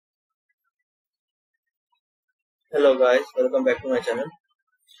Hello guys, welcome back to my channel.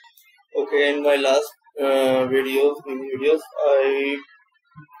 Okay, in my last videos, I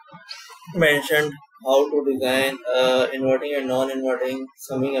mentioned how to design inverting and non-inverting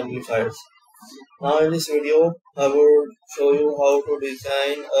summing amplifiers. Now in this video, I will show you how to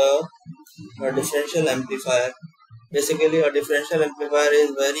design a differential amplifier. Basically, a differential amplifier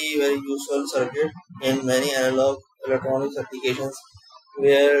is very useful circuit in many analog electronics applications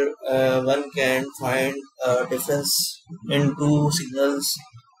where one can find a difference in two signals.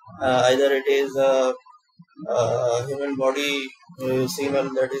 Either it is a human body signal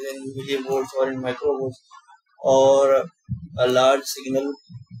that is in millivolts or in microvolts, or a large signal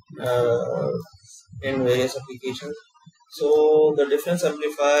uh, in various applications. So the difference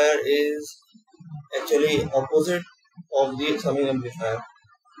amplifier is actually opposite of the summing amplifier.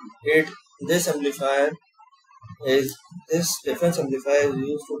 This amplifier this difference amplifier is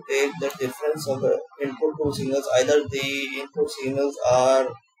used to take the difference of the input two signals. Either the input signals are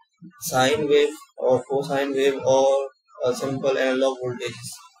sine wave or cosine wave or a simple analog voltages.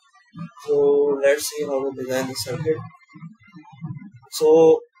 So let's see how to design the circuit.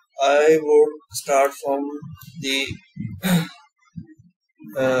 So I would start from the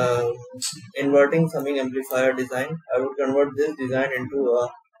inverting summing amplifier design. I would convert this design into a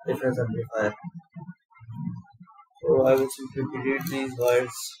difference amplifier. So I would simply delete these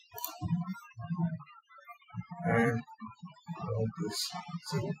wires and this.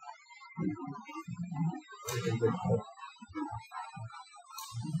 See, a little bit more.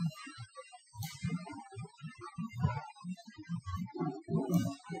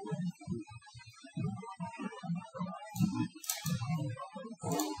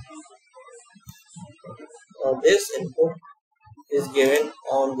 This input is given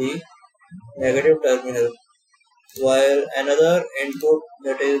on the negative terminal, while another input,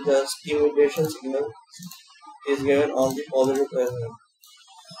 that is the stimulation signal, is given on the positive terminal.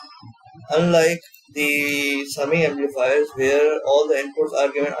 Unlike the summing amplifiers where all the inputs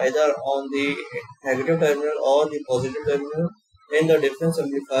are given either on the negative terminal or the positive terminal, in the difference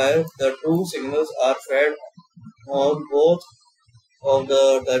amplifier the two signals are fed on both of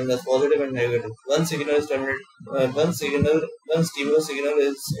the terminals, positive and negative. One stimulus signal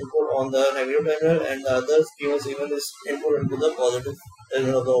is input on the negative terminal, and the other stimulus signal is input into the positive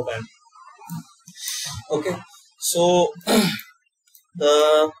terminal of the OPAMP. Okay, so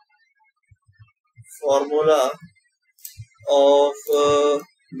the formula of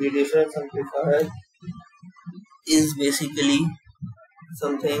the difference amplifier is basically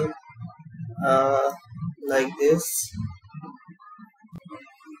something like this.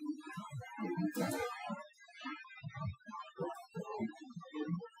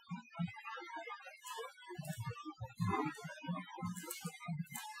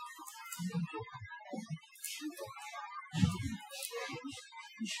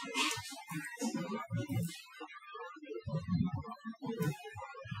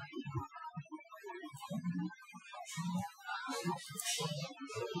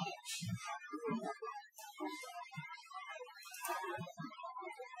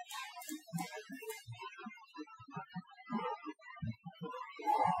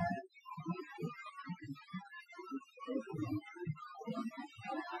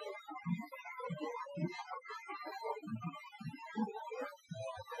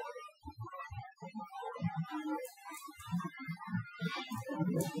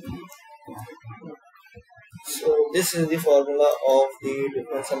 So this is the formula of the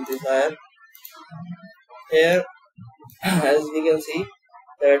difference amplifier. Here, as we can see,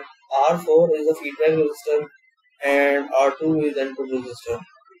 that R4 is the feedback resistor and R2 is the input resistor,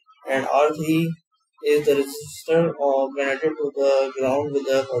 and R3 is the resistor connected to the ground with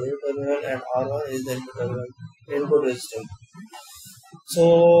the positive terminal, and R1 is the input resistor. So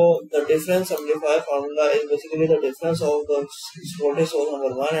the difference amplifier formula is basically the difference of the voltage source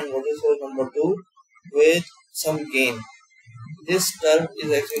number 1 and voltage source number 2 with some gain. This term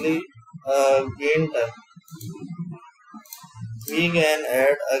is actually a gain term. We can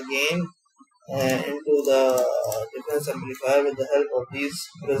add a gain into the difference amplifier with the help of these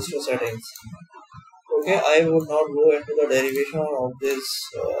resistor settings. Okay, I would not go into the derivation of this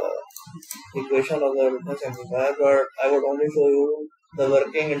equation of the difference amplifier, but I would only show you the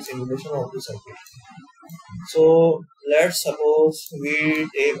working and simulation of the circuit. So let's suppose we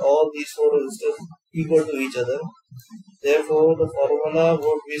take all these four resistors equal to each other. Therefore, the formula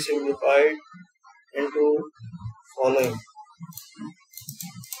would be simplified into following: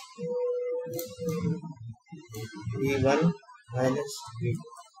 V1 minus V2.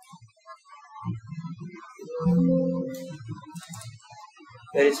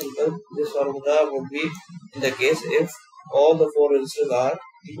 Very simple. This formula would be in the case if all the 4 resistors are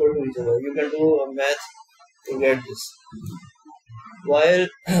equal to each other. You can do a math to get this. While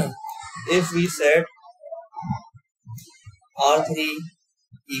if we set R3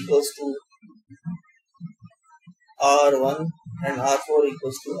 equals to R1 and R4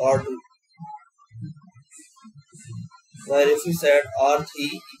 equals to R2, while if we set R3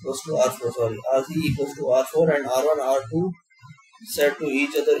 equals to R3 equals to R4 and R1 R2 set to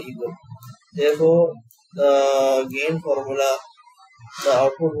each other equal, therefore the gain formula, the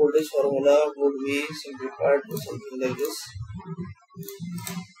output voltage formula would be simplified to something like this.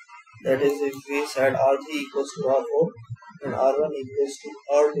 That is, if we set R3 equals to R4 and R1 equals to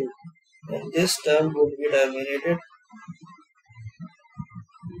R2, then this term would be terminated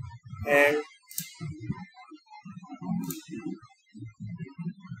and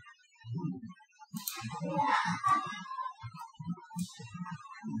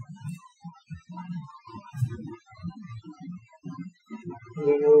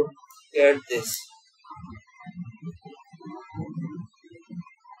we would get this.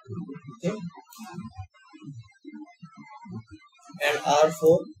 Okay. And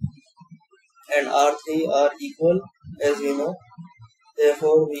R4 and R3 are equal, as we know.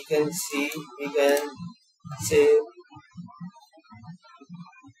 Therefore, we can say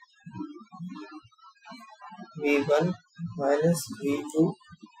V1 minus V2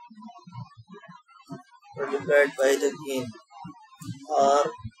 multiplied by the gain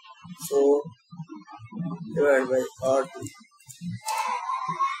R4 divided by R2.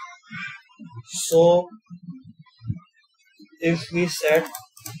 So, if we set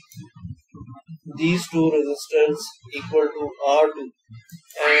these two resistors equal to R2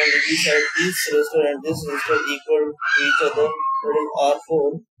 and we set this resistor and this resistor equal to each other, that is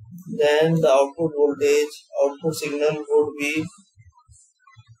R4, then the output voltage, output signal would be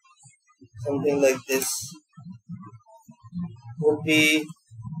something like this. Would be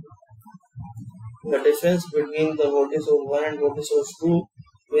the difference between the voltage source 1 and voltage source 2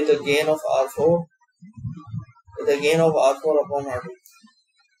 with a gain of R4, upon R2,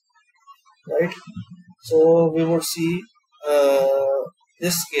 right? So we would see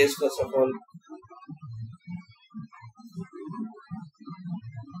this case first of all.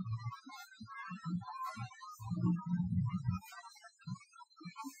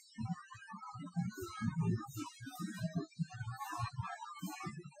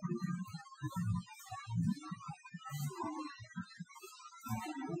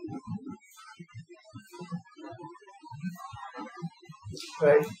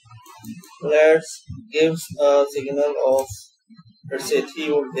 Right, let's give a signal of, let's say, 3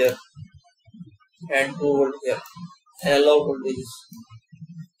 volt here and 2 volt here, analog voltages.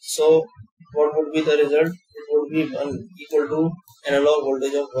 So what would be the result? It would be equal to analog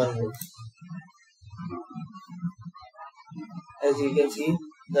voltage of 1 volt. As you can see,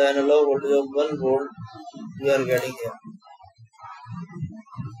 the analog voltage of 1 volt we are getting here,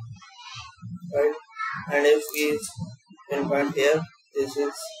 right? And if we pinpoint here, this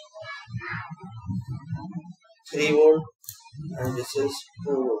is 3 volt and this is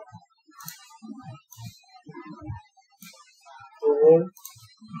 2 volt. 2 volt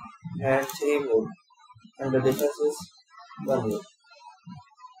and 3 volt, and the difference is 1 volt,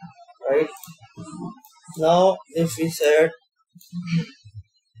 right? Now if we set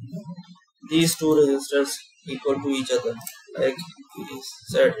these two resistors equal to each other, like we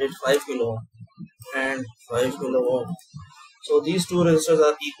set it 5 kilo ohm and 5 kilo ohm, so these two resistors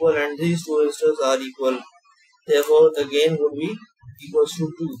are equal and these two resistors are equal, therefore the gain would be equals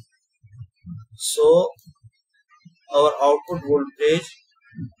to 2. So our output voltage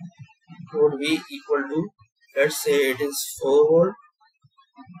would be equal to, let's say it is 4 volt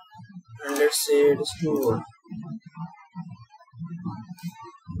and let's say it is 2 volt.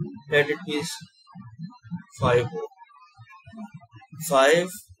 Let it be 5 volt. 5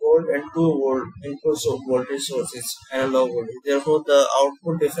 volt and 2 volt input voltage sources, analog voltage. Therefore, the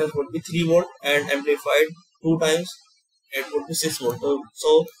output difference would be 3 volt and amplified 2 times, it would be 6 volt.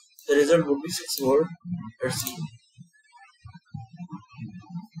 So the result would be 6 volt. Let's see.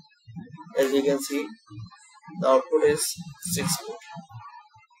 As you can see, the output is 6 volt.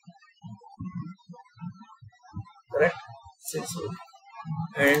 Correct? 6 volt.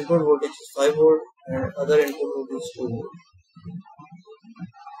 And input voltage is 5 volt and other input voltage is 2 volt.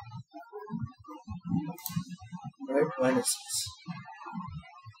 Right? Minus 6.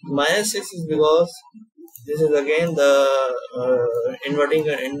 Minus 6 is because this is again the inverting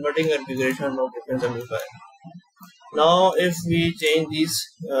configuration of difference amplifier. Now if we change these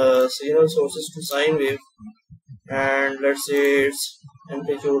signal sources to sine wave, and let's say its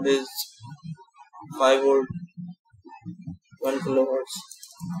amplitude is 5 volt 1 kilohertz,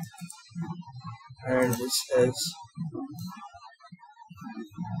 and this has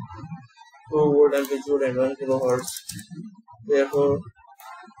 2 volt amplitude and 1 kilohertz. Therefore,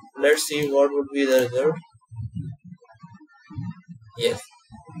 let's see what would be the result. Yes,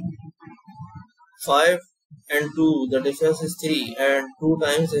 5 and 2, the difference is 3, and 2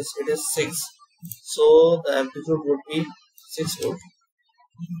 times it is 6. So the amplitude would be 6 volt.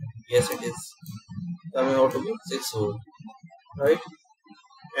 Yes, it is coming out to be 6 volt, right?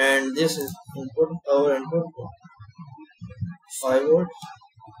 And this is our input 5 volt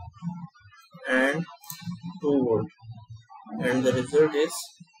and 2 volt, and the result is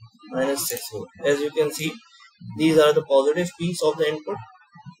minus 6 volt. As you can see, these are the positive peaks of the input,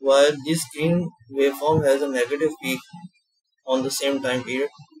 while this green waveform has a negative peak on the same time period.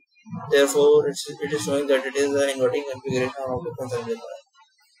 Therefore, it is showing that it is an inverting configuration of difference amplifier,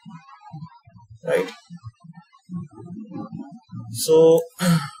 right? So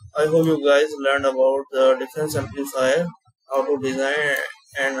I hope you guys learned about the difference amplifier, how to design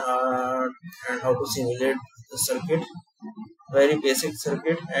and how to simulate the circuit. Very basic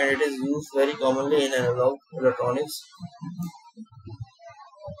circuit, and it is used very commonly in analog electronics.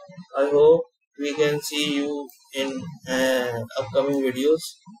 I hope we can see you in upcoming videos.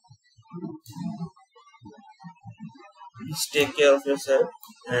 Please take care of yourself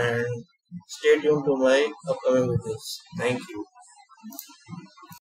and stay tuned to my upcoming videos. Thank you.